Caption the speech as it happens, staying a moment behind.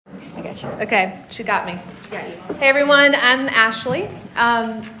I got you. Okay, she got me. Got you. Hey everyone, I'm Ashley.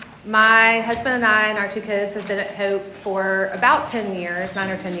 My husband and I and our two kids have been at Hope for about 10 years, 9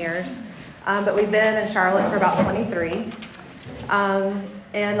 or 10 years. But we've been in Charlotte for about 23.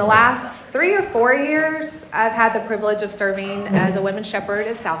 And the last 3 or 4 years, I've had the privilege of serving as a women's shepherd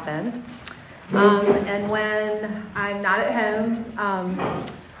at South End. And when I'm not at home,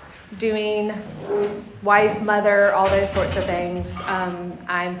 doing wife, mother, all those sorts of things,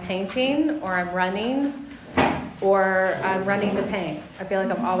 I'm painting or I'm running or I'm running to paint. I feel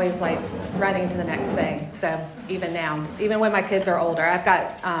like I'm always like running to the next thing. So even now, even when my kids are older, I've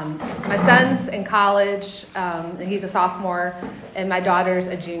got my son's in college, and he's a sophomore, and my daughter's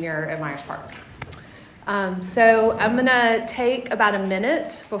a junior at Myers Park. So I'm going to take about a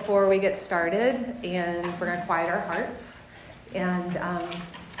minute before we get started, and we're going to quiet our hearts.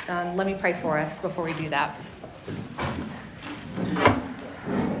 And let me pray for us before we do that.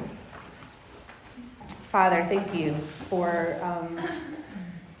 Father, thank you for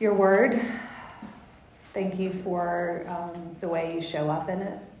your word. Thank you for the way you show up in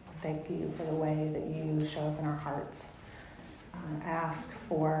it. Thank you for the way that you show up in our hearts. I ask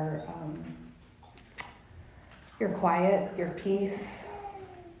for your quiet, your peace,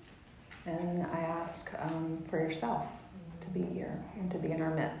 and I ask for yourself to be here and to be in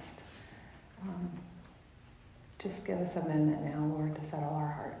our midst. Just give us a moment now, Lord, to settle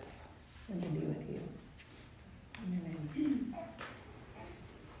our hearts and to be with you. In your name.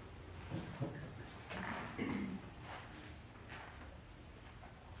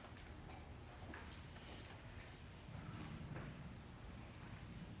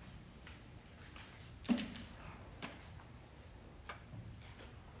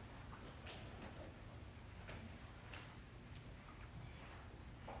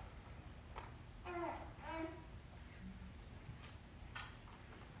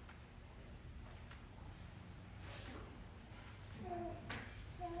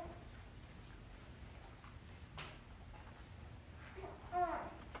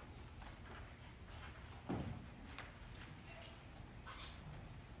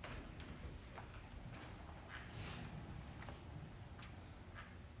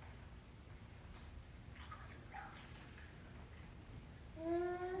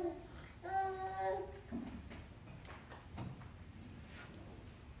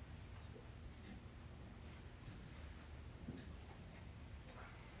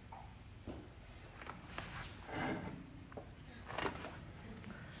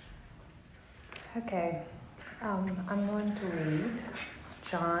 Okay, I'm going to read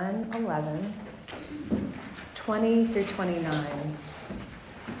John 11, 20 through 29.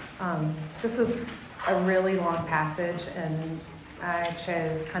 This was a really long passage, and I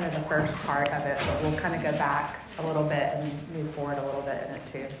chose kind of the first part of it, but we'll kind of go back a little bit and move forward a little bit in it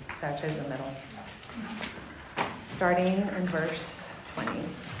too. So I chose the middle. Starting in verse 20.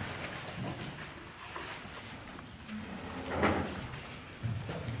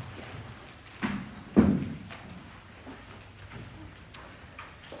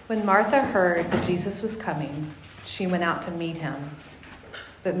 When Martha heard that Jesus was coming, she went out to meet him,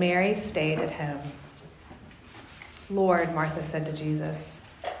 but Mary stayed at home. Lord, Martha said to Jesus,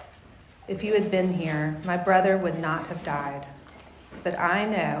 if you had been here, my brother would not have died. But I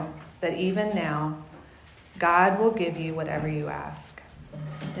know that even now, God will give you whatever you ask.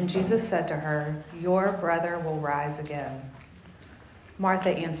 And Jesus said to her, your brother will rise again.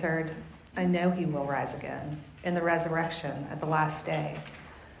 Martha answered, I know he will rise again in the resurrection at the last day.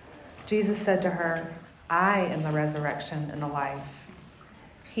 Jesus said to her, I am the resurrection and the life.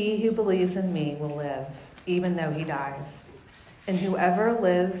 He who believes in me will live, even though he dies. And whoever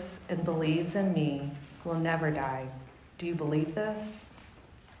lives and believes in me will never die. Do you believe this?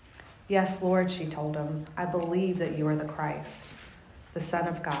 Yes, Lord, she told him, I believe that you are the Christ, the Son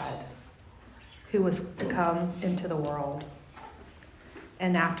of God, who was to come into the world.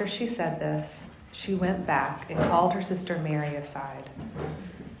 And after she said this, she went back and called her sister Mary aside.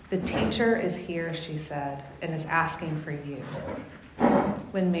 The teacher is here, she said, and is asking for you.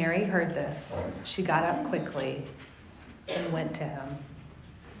 When Mary heard this, she got up quickly and went to him.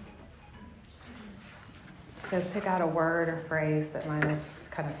 So pick out a word or phrase that might have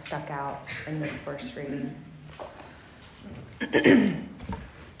kind of stuck out in this first reading.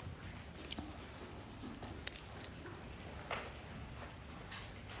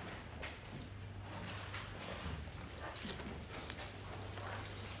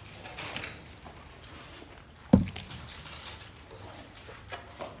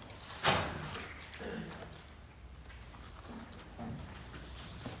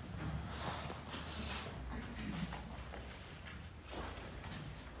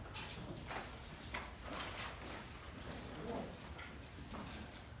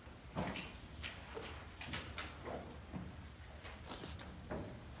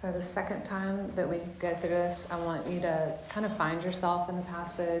 So the second time that we go through this, I want you to kind of find yourself in the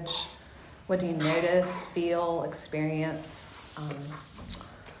passage. What do you notice, feel, experience?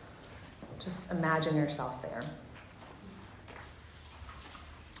 Just imagine yourself there.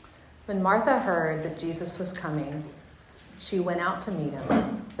 When Martha heard that Jesus was coming, she went out to meet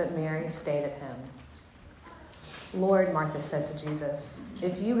him, but Mary stayed at home. Lord, Martha said to Jesus,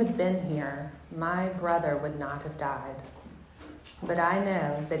 if you had been here, my brother would not have died. But I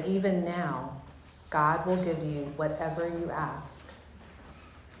know that even now, God will give you whatever you ask.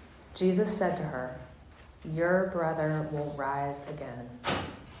 Jesus said to her, your brother will rise again.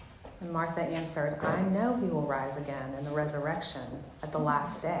 And Martha answered, I know he will rise again in the resurrection at the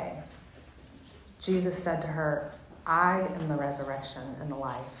last day. Jesus said to her, I am the resurrection and the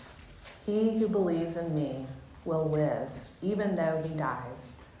life. He who believes in me will live, even though he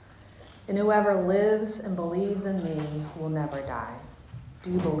dies. And whoever lives and believes in me will never die.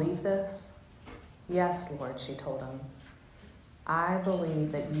 Do you believe this? Yes, Lord, she told him. I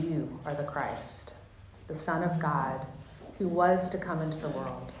believe that you are the Christ, the Son of God, who was to come into the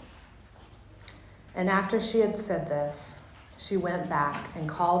world. And after she had said this, she went back and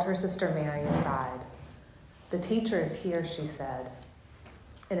called her sister Mary aside. The teacher is here, she said,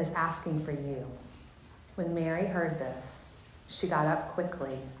 and is asking for you. When Mary heard this, she got up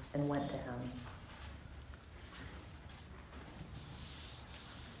quickly and went to him.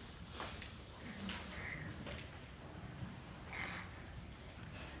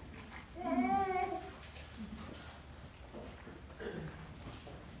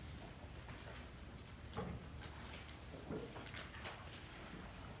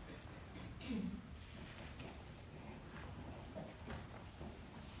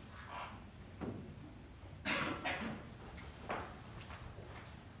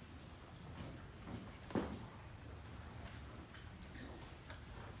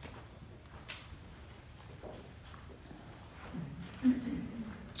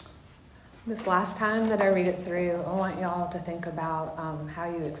 This last time that I read it through, I want y'all to think about how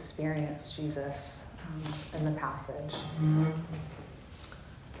you experience Jesus in the passage.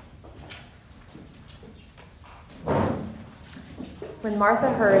 When Martha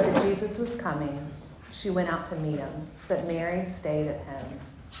heard that Jesus was coming, she went out to meet him, but Mary stayed at home.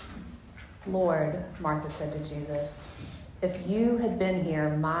 Lord, Martha said to Jesus, if you had been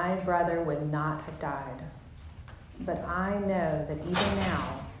here, my brother would not have died. But I know that even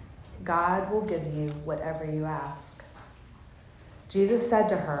now, God will give you whatever you ask. Jesus said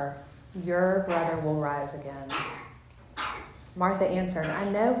to her, your brother will rise again. Martha answered, I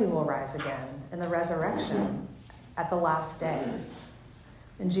know he will rise again in the resurrection at the last day.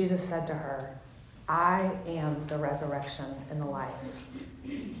 And Jesus said to her, I am the resurrection and the life.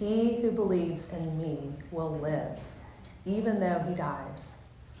 He who believes in me will live, even though he dies.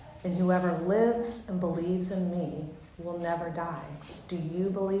 And whoever lives and believes in me will never die. Do you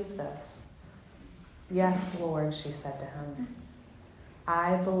believe this? Yes, Lord, she said to him.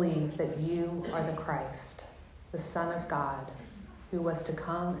 I believe that you are the Christ, the Son of God, who was to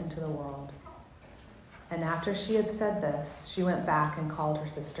come into the world. And after she had said this, she went back and called her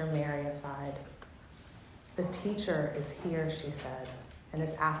sister Mary aside. The teacher is here, she said, and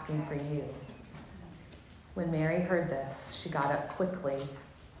is asking for you. When Mary heard this, she got up quickly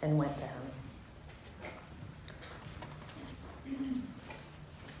and went to him.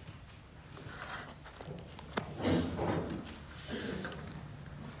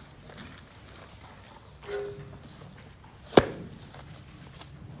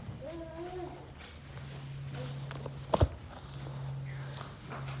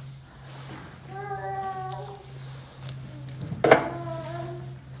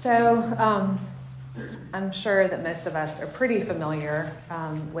 So I'm sure that most of us are pretty familiar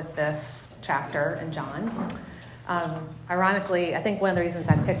with this chapter in John. Ironically, I think one of the reasons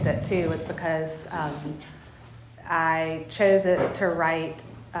I picked it too was because I chose it to write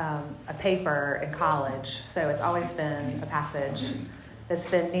a paper in college. So it's always been a passage that's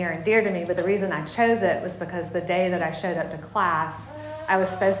been near and dear to me. But the reason I chose it was because the day that I showed up to class, I was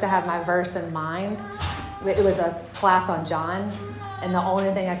supposed to have my verse in mind. It was a class on John. And the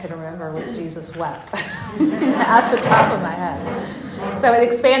only thing I could remember was Jesus wept at the top of my head. So it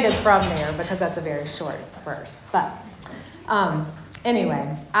expanded from there because that's a very short verse. But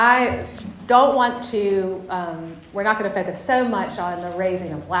anyway, I don't want to, we're not going to focus so much on the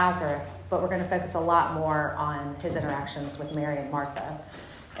raising of Lazarus, but we're going to focus a lot more on his interactions with Mary and Martha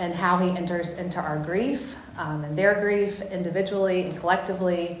and how he enters into our grief and their grief individually and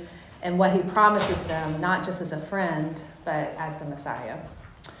collectively, and what he promises them, not just as a friend, but as the Messiah.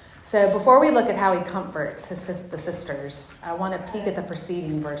 So before we look at how he comforts the sisters, I want to peek at the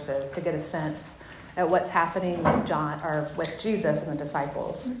preceding verses to get a sense at what's happening with Jesus and the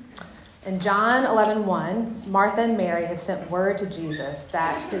disciples. In John 11:1, Martha and Mary have sent word to Jesus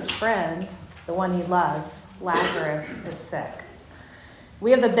that his friend, the one he loves, Lazarus, is sick.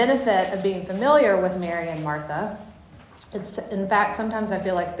 We have the benefit of being familiar with Mary and Martha. In fact, sometimes I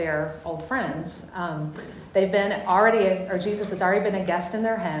feel like they're old friends. Jesus has already been a guest in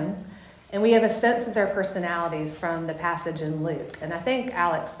their home, and we have a sense of their personalities from the passage in Luke. And I think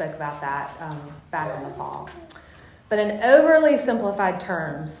Alex spoke about that back in the fall. But in overly simplified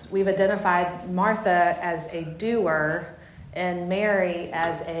terms, we've identified Martha as a doer and Mary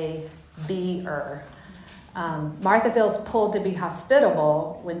as a beer. Martha feels pulled to be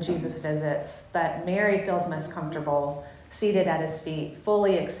hospitable when Jesus visits, but Mary feels most comfortable seated at his feet,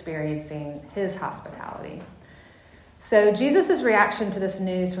 fully experiencing his hospitality. So Jesus' reaction to this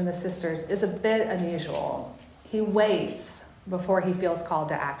news from the sisters is a bit unusual. He waits before he feels called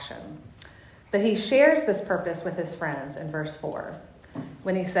to action. But he shares this purpose with his friends in verse 4,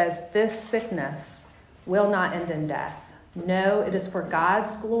 when he says, "This sickness will not end in death. No, it is for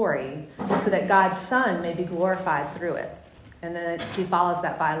God's glory, so that God's Son may be glorified through it." And then he follows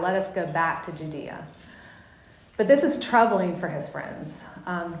that by, "Let us go back to Judea." But this is troubling for his friends.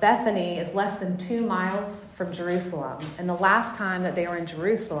 Bethany is less than 2 miles from Jerusalem. And the last time that they were in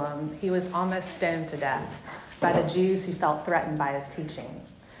Jerusalem, he was almost stoned to death by the Jews who felt threatened by his teaching.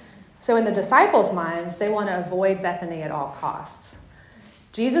 So in the disciples' minds, they want to avoid Bethany at all costs.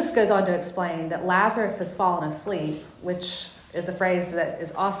 Jesus goes on to explain that Lazarus has fallen asleep, which is a phrase that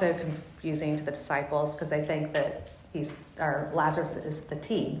is also confusing to the disciples because they think that Lazarus is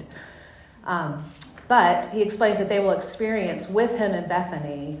fatigued. But he explains that they will experience with him in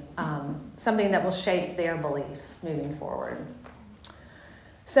Bethany something that will shape their beliefs moving forward.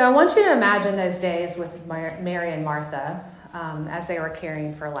 So I want you to imagine those days with Mary and Martha as they were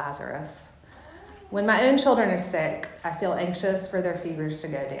caring for Lazarus. When my own children are sick, I feel anxious for their fevers to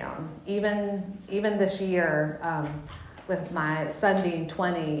go down. Even this year, with my son being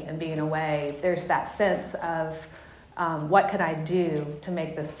 20 and being away, there's that sense of what can I do to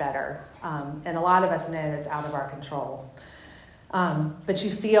make this better? And a lot of us know it's out of our control. But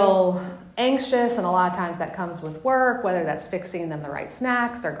you feel anxious, and a lot of times that comes with work, whether that's fixing them the right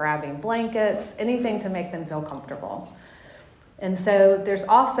snacks or grabbing blankets, anything to make them feel comfortable. And so there's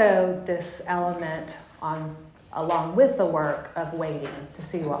also this element along with the work of waiting to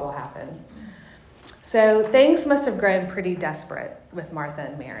see what will happen. So things must have grown pretty desperate with Martha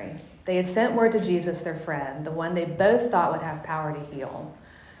and Mary. They had sent word to Jesus, their friend, the one they both thought would have power to heal.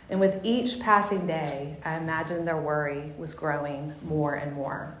 And with each passing day, I imagine their worry was growing more and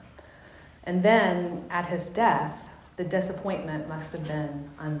more. And then, at his death, the disappointment must have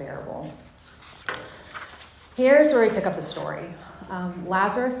been unbearable. Here's where we pick up the story.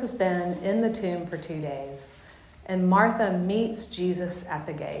 Lazarus has been in the tomb for 2 days, and Martha meets Jesus at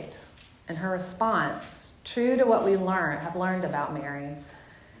the gate. And her response, true to what we have learned about Mary,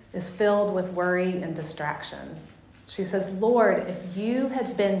 is filled with worry and distraction. She says, "Lord, if you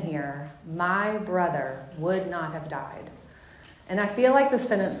had been here, my brother would not have died." And I feel like the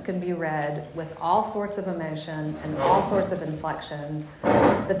sentence can be read with all sorts of emotion and all sorts of inflection,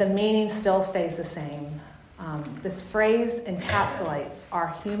 but the meaning still stays the same. This phrase encapsulates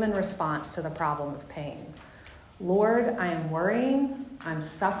our human response to the problem of pain. Lord, I am worrying, I'm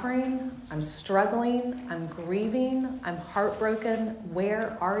suffering, I'm struggling, I'm grieving, I'm heartbroken.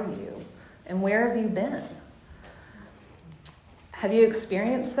 Where are you? And where have you been? Have you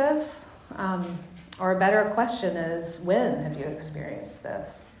experienced this? Or a better question is, when have you experienced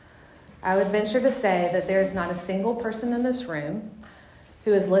this? I would venture to say that there's not a single person in this room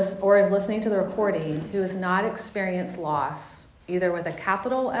who is listening to the recording who has not experienced loss, either with a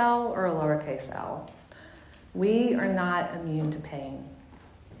capital L or a lowercase l. We are not immune to pain.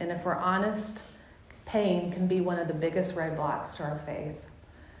 And if we're honest, pain can be one of the biggest roadblocks to our faith.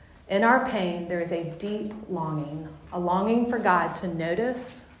 In our pain, there is a deep longing, a longing for God to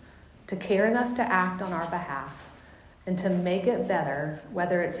notice, to care enough to act on our behalf, and to make it better,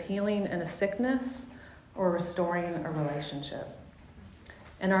 whether it's healing in a sickness or restoring a relationship.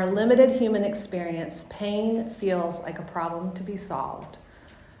 In our limited human experience, pain feels like a problem to be solved.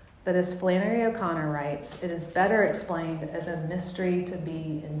 But as Flannery O'Connor writes, it is better explained as a mystery to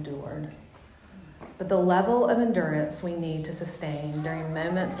be endured. But the level of endurance we need to sustain during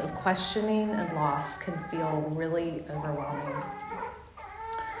moments of questioning and loss can feel really overwhelming.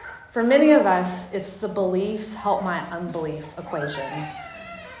 For many of us, it's the belief, help my unbelief equation.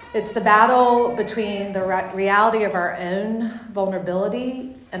 It's the battle between the reality of our own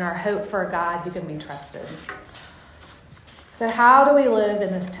vulnerability and our hope for a God who can be trusted. So how do we live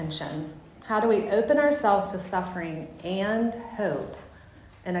in this tension? How do we open ourselves to suffering and hope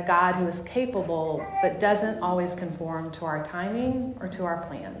in a God who is capable but doesn't always conform to our timing or to our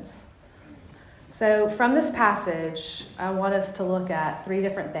plans? So from this passage, I want us to look at three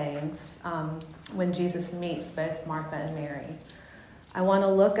different things when Jesus meets both Martha and Mary. I want to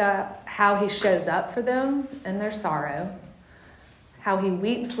look at how he shows up for them in their sorrow, how he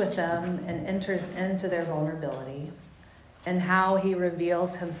weeps with them and enters into their vulnerability, and how he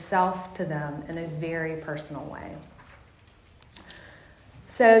reveals himself to them in a very personal way.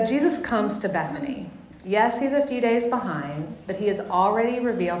 So Jesus comes to Bethany. Yes, he's a few days behind, but he has already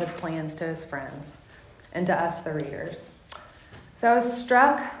revealed his plans to his friends and to us, the readers. So I was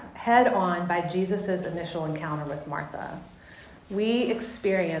struck head on by Jesus' initial encounter with Martha. We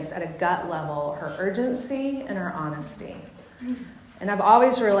experience at a gut level her urgency and her honesty. And I've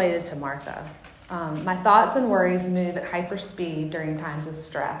always related to Martha. My thoughts and worries move at hyperspeed during times of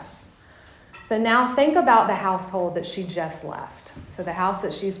stress. So now think about the household that she just left. So the house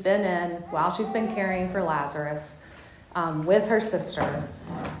that she's been in while she's been caring for Lazarus with her sister.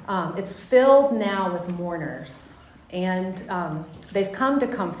 It's filled now with mourners. And they've come to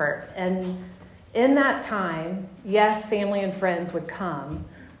comfort. And in that time, yes, family and friends would come.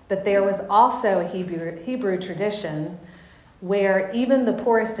 But there was also a Hebrew tradition where even the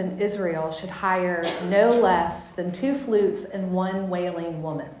poorest in Israel should hire no less than 2 flutes and 1 wailing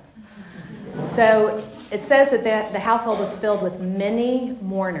woman. So it says that the household was filled with many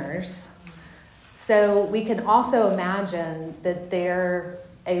mourners. So we can also imagine that they're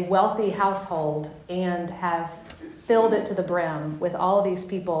a wealthy household and have filled it to the brim with all of these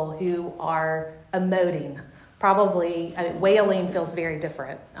people who are emoting. Probably, wailing feels very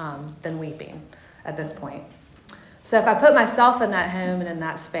different than weeping at this point. So if I put myself in that home and in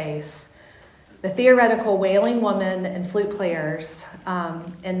that space, the theoretical wailing woman and flute players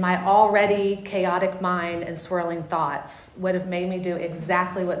in my already chaotic mind and swirling thoughts would have made me do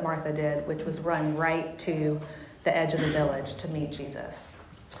exactly what Martha did, which was run right to the edge of the village to meet Jesus.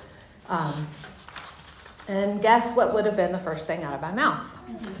 And guess what would have been the first thing out of my mouth?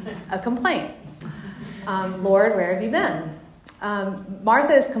 A complaint. Lord, where have you been?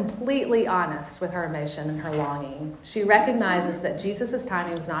 Martha is completely honest with her emotion and her longing. She recognizes that Jesus'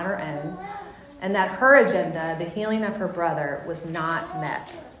 timing was not her own, and that her agenda, the healing of her brother, was not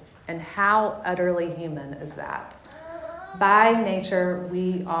met. And how utterly human is that? By nature,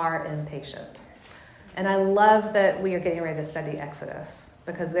 we are impatient. And I love that we are getting ready to study Exodus,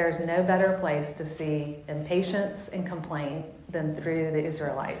 because there's no better place to see impatience and complaint than through the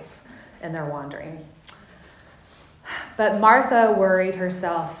Israelites and their wandering. But Martha worried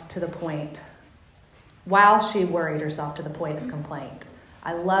herself to the point, while she worried herself to the point of complaint.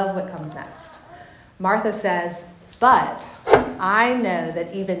 I love what comes next. Martha says, but I know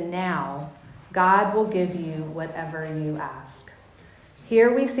that even now God will give you whatever you ask.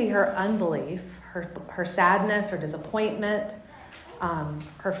 Here we see her unbelief, her sadness, her disappointment,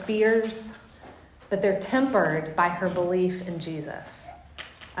 her fears, but they're tempered by her belief in Jesus,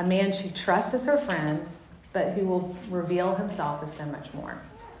 a man she trusts as her friend, but who will reveal himself as so much more.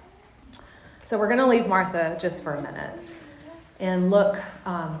 So we're going to leave Martha just for a minute and look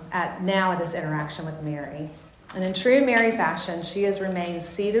at his interaction with Mary. And in true Mary fashion, she has remained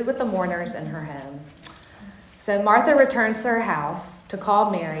seated with the mourners in her home. So Martha returns to her house to call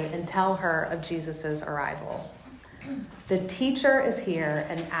Mary and tell her of Jesus' arrival. The teacher is here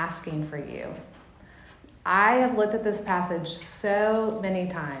and asking for you. I have looked at this passage so many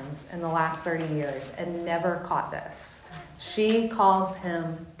times in the last 30 years and never caught this. She calls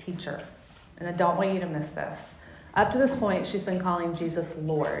him teacher. And I don't want you to miss this. Up to this point, she's been calling Jesus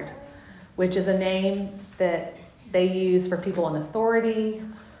Lord, which is a name that they use for people in authority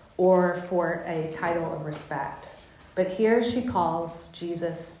or for a title of respect. But here she calls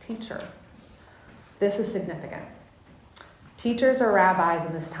Jesus teacher. This is significant. Teachers or rabbis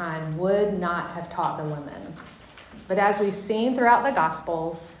in this time would not have taught the women. But as we've seen throughout the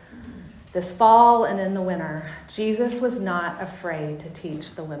Gospels, this fall and in the winter, Jesus was not afraid to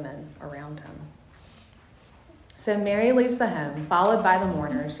teach the women around him. So Mary leaves the home, followed by the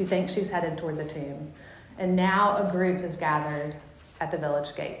mourners who think she's headed toward the tomb. And now a group is gathered at the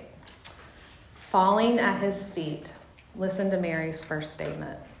village gate. Falling at his feet, listen to Mary's first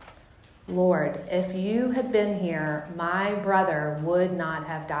statement. Lord, if you had been here, my brother would not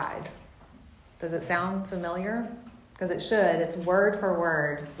have died. Does it sound familiar? Because it should. It's word for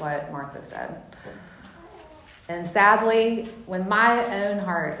word what Martha said. And sadly, when my own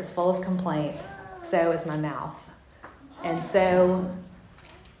heart is full of complaint, so is my mouth. And so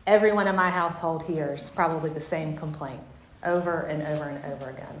everyone in my household hears probably the same complaint over and over and over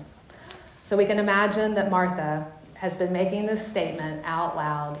again. So we can imagine that Martha has been making this statement out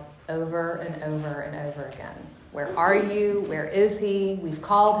loud over and over and over again. Where are you? Where is he? We've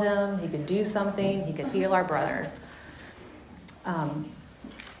called him. He could do something. He could heal our brother.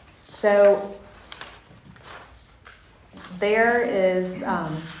 So there is,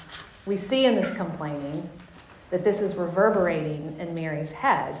 we see in this complaining that this is reverberating in Mary's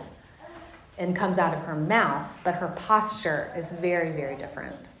head and comes out of her mouth, but her posture is very, very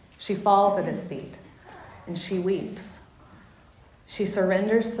different. She falls at his feet and she weeps. She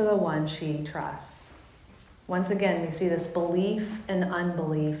surrenders to the one she trusts. Once again, we see this belief and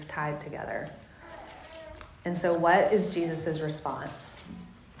unbelief tied together. And so what is Jesus' response?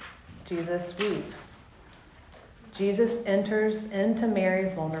 Jesus weeps. Jesus enters into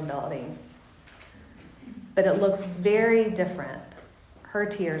Mary's vulnerability. But it looks very different.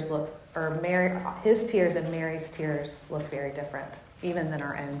 His tears and Mary's tears look very different, even than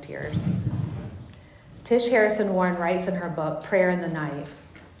our own tears. Tish Harrison Warren writes in her book, Prayer in the Night,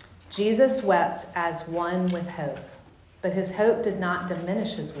 Jesus wept as one with hope, but his hope did not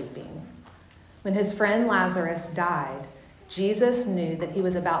diminish his weeping. When his friend Lazarus died, Jesus knew that he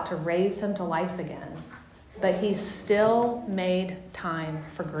was about to raise him to life again, but he still made time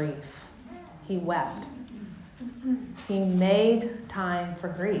for grief. He wept. He made time for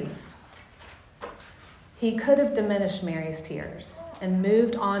grief. He could have diminished Mary's tears and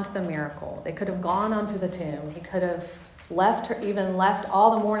moved on to the miracle. They could have gone onto the tomb. He could have left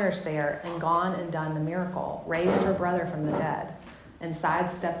all the mourners there and gone and done the miracle, raised her brother from the dead, and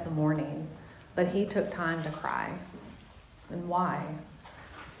sidestepped the mourning. But he took time to cry. And why?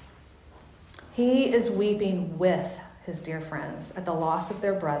 He is weeping with his dear friends at the loss of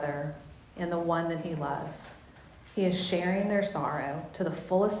their brother and the one that he loves. He is sharing their sorrow to the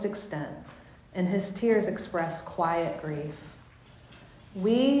fullest extent, and his tears express quiet grief.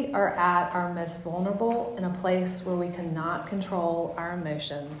 We are at our most vulnerable in a place where we cannot control our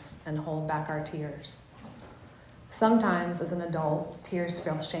emotions and hold back our tears. Sometimes, as an adult, tears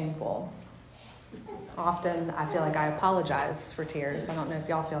feel shameful. Often, I feel like I apologize for tears. I don't know if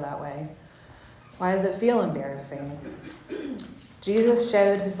y'all feel that way. Why does it feel embarrassing? Jesus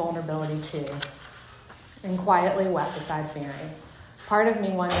showed his vulnerability too, and quietly wept beside Mary. Part of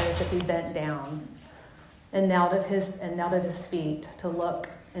me wonders if he bent down and knelt at his feet to look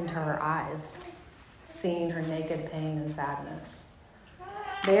into her eyes, seeing her naked pain and sadness.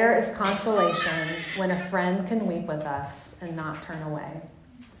 There is consolation when a friend can weep with us and not turn away.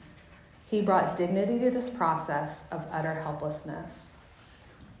 He brought dignity to this process of utter helplessness.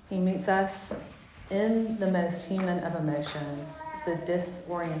 He meets us in the most human of emotions, the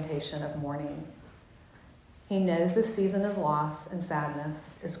disorientation of mourning. He knows the season of loss and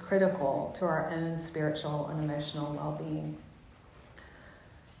sadness is critical to our own spiritual and emotional well-being.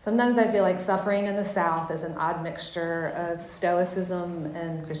 Sometimes I feel like suffering in the South is an odd mixture of stoicism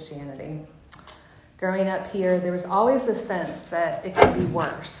and Christianity. Growing up here, there was always the sense that it could be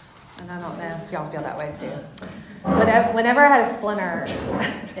worse. And I don't know if y'all feel that way too. Whenever I had a splinter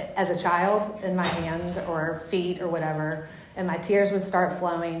as a child in my hand or feet or whatever, and my tears would start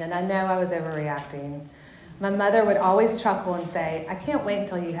flowing, and I know I was overreacting, my mother would always chuckle and say, I can't wait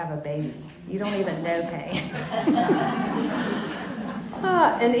until you have a baby. You don't even know pain.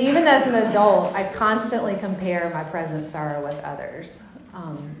 And even as an adult, I constantly compare my present sorrow with others.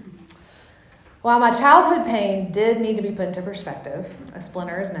 While my childhood pain did need to be put into perspective, a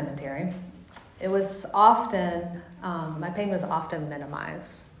splinter is momentary, it was often, my pain was often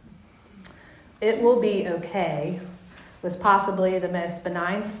minimized. It will be okay was possibly the most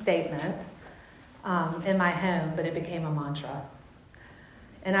benign statement in my home, but it became a mantra.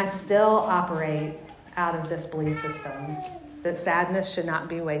 And I still operate out of this belief system that sadness should not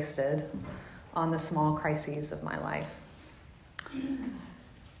be wasted on the small crises of my life.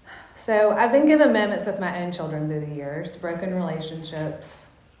 So I've been given moments with my own children through the years, broken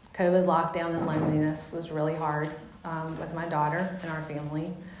relationships, COVID lockdown and loneliness was really hard with my daughter and our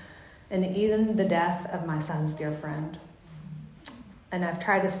family, and even the death of my son's dear friend. And I've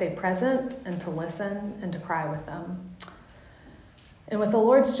tried to stay present and to listen and to cry with them. And with the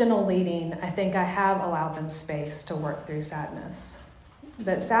Lord's gentle leading, I think I have allowed them space to work through sadness.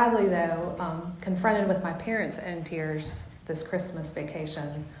 But sadly, though, confronted with my parents' own tears this Christmas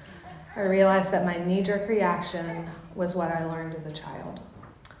vacation, I realized that my knee-jerk reaction was what I learned as a child.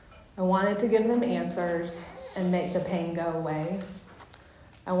 I wanted to give them answers and make the pain go away.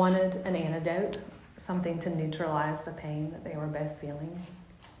 I wanted an antidote, something to neutralize the pain that they were both feeling.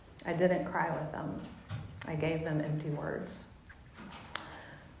 I didn't cry with them. I gave them empty words.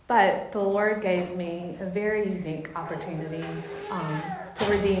 But the Lord gave me a very unique opportunity to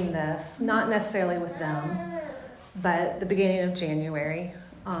redeem this, not necessarily with them, but the beginning of January.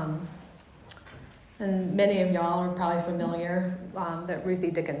 And many of y'all are probably familiar that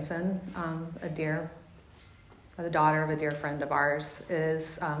Ruthie Dickinson, the daughter of a dear friend of ours,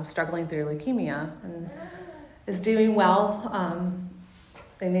 is struggling through leukemia and is doing well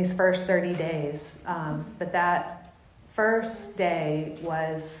in these first 30 days. But that first day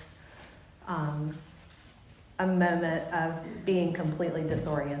was a moment of being completely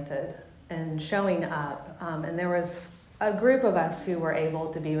disoriented and showing up. And there was a group of us who were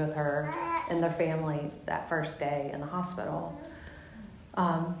able to be with her and their family that first day in the hospital.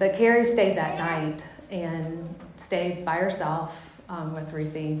 But Carrie stayed that night and stayed by herself with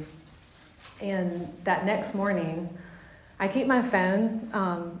Ruthie. And that next morning, I keep my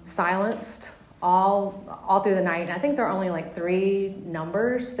phone silenced all through the night. And I think there are only like 3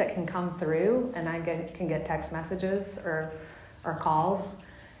 numbers that can come through, and I can get text messages or calls.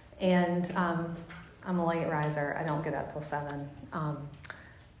 And I'm a late riser. I don't get up till 7.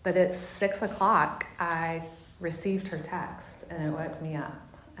 But at 6 o'clock, I received her text, and it woke me up.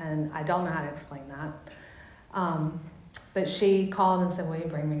 And I don't know how to explain that. But she called and said, "Will you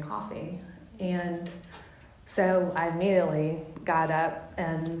bring me coffee?" And so I immediately got up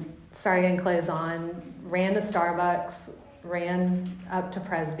and started getting clothes on, ran to Starbucks, ran up to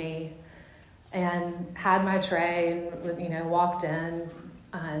Presby, and had my tray and walked in.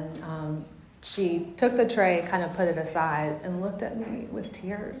 And she took the tray, kind of put it aside, and looked at me with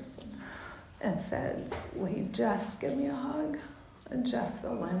tears and said, "Will you just give me a hug? I just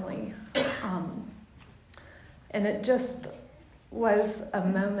feel lonely." And it just was a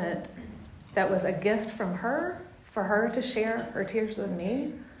moment that was a gift from her, for her to share her tears with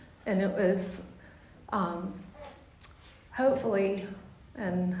me. And it was hopefully,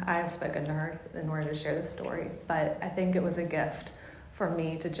 and I have spoken to her in order to share this story, but I think it was a gift for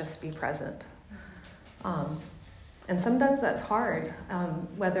me to just be present. And sometimes that's hard,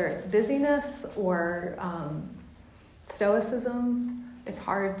 whether it's busyness or stoicism. It's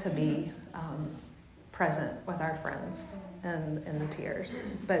hard to be present with our friends and in the tears,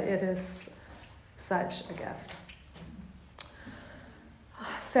 but it is such a gift.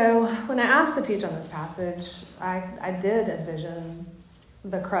 So when I asked to teach on this passage, I did envision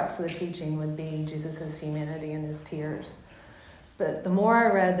the crux of the teaching would be Jesus' humanity and his tears. But the more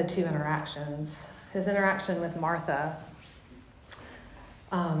I read the 2 interactions, his interaction with Martha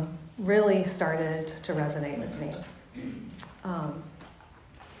really started to resonate with me.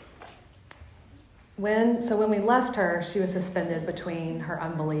 When we left her, she was suspended between her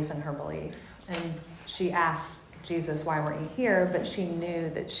unbelief and her belief. And she asked Jesus, "Why weren't you here?" But she knew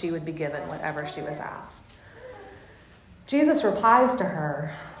that she would be given whatever she was asked. Jesus replies to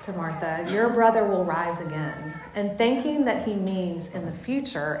her, to Martha, "Your brother will rise again." And thinking that he means in the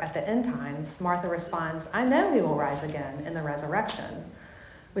future, at the end times, Martha responds, "I know he will rise again in the resurrection,"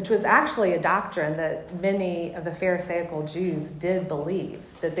 which was actually a doctrine that many of the Pharisaical Jews did believe,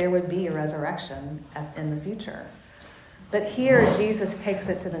 that there would be a resurrection in the future. But here, Jesus takes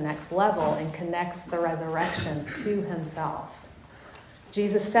it to the next level and connects the resurrection to himself.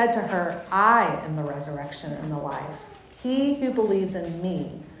 Jesus said to her, "I am the resurrection and the life. He who believes in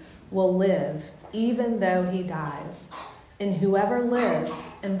me will live even though he dies. And whoever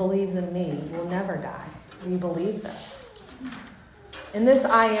lives and believes in me will never die." Do you believe this? In this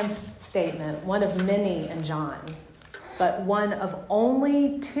 "I am" statement, one of many in John, but one of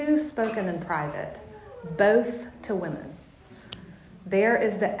only 2 spoken in private, both to women, there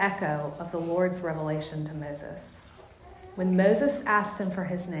is the echo of the Lord's revelation to Moses. When Moses asked him for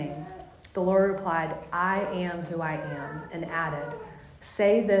his name, the Lord replied, "I am who I am," and added,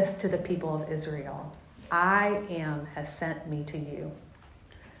 "Say this to the people of Israel, I am has sent me to you."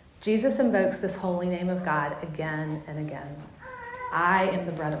 Jesus invokes this holy name of God again and again. I am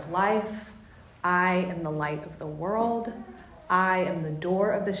the bread of life. I am the light of the world. I am the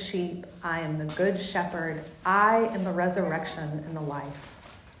door of the sheep. I am the good shepherd. I am the resurrection and the life.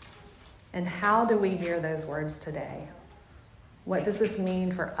 And how do we hear those words today? What does this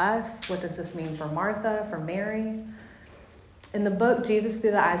mean for us? What does this mean for Martha, for Mary? In the book, Jesus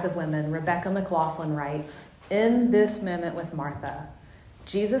Through the Eyes of Women, Rebecca McLaughlin writes, "In this moment with Martha,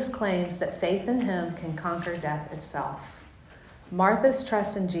 Jesus claims that faith in him can conquer death itself. Martha's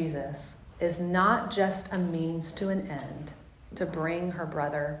trust in Jesus is not just a means to an end to bring her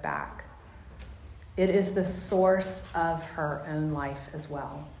brother back. It is the source of her own life as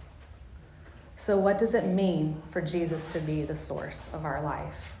well. So what does it mean for Jesus to be the source of our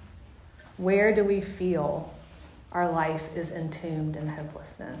life? Where do we feel our life is entombed in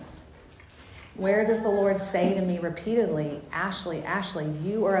hopelessness? Where does the Lord say to me repeatedly, Ashley,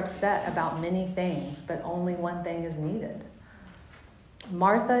 you are upset about many things, but only one thing is needed?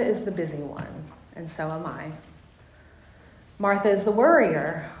 Martha is the busy one, and so am I. Martha is the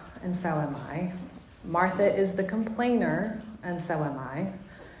worrier, and so am I. Martha is the complainer, and so am I.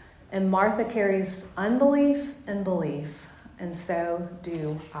 And Martha carries unbelief and belief, and so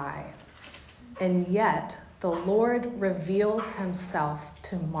do I. And yet, the Lord reveals himself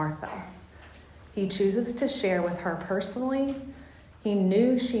to Martha. He chooses to share with her personally. He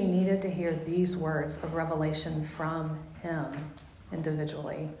knew she needed to hear these words of revelation from him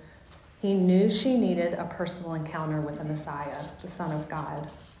individually. He knew she needed a personal encounter with the Messiah, the Son of God.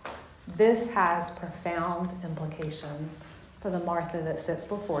 This has profound implication for the Martha that sits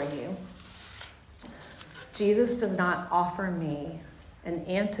before you. Jesus does not offer me an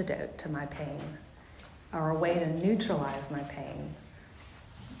antidote to my pain or a way to neutralize my pain,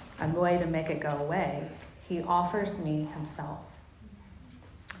 a way to make it go away. He offers me himself.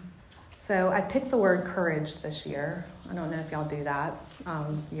 So I picked the word courage this year. I don't know if y'all do that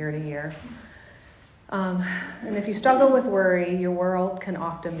year to year. And if you struggle with worry, your world can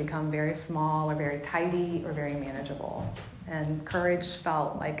often become very small or very tidy or very manageable. And courage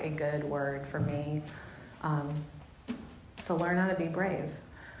felt like a good word for me to learn how to be brave.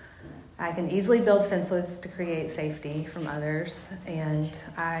 I can easily build fences to create safety from others, and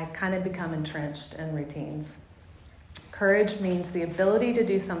I kind of become entrenched in routines. Courage means the ability to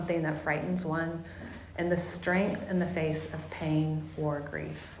do something that frightens one and the strength in the face of pain or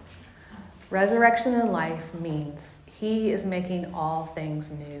grief. Resurrection in life means he is making all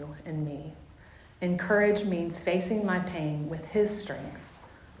things new in me. And courage means facing my pain with his strength,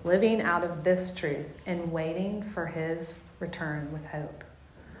 living out of this truth and waiting for his return with hope.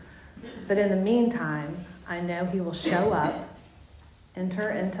 But in the meantime, I know he will show up, enter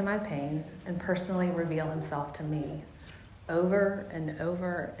into my pain, and personally reveal himself to me over and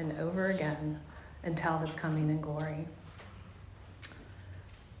over and over again until his coming in glory.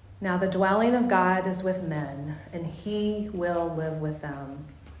 Now the dwelling of God is with men, and he will live with them.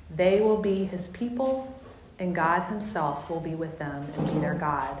 They will be his people, and God himself will be with them and be their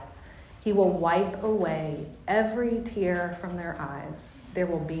God. He will wipe away every tear from their eyes. There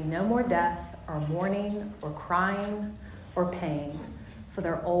will be no more death or mourning or crying or pain, for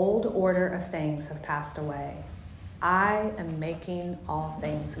their old order of things have passed away. I am making all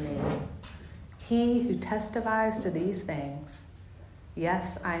things new. He who testifies to these things,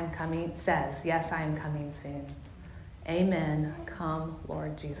 yes, I am coming soon. Amen. Come,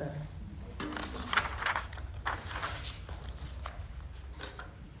 Lord Jesus.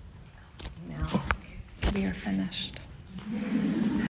 Now we are finished.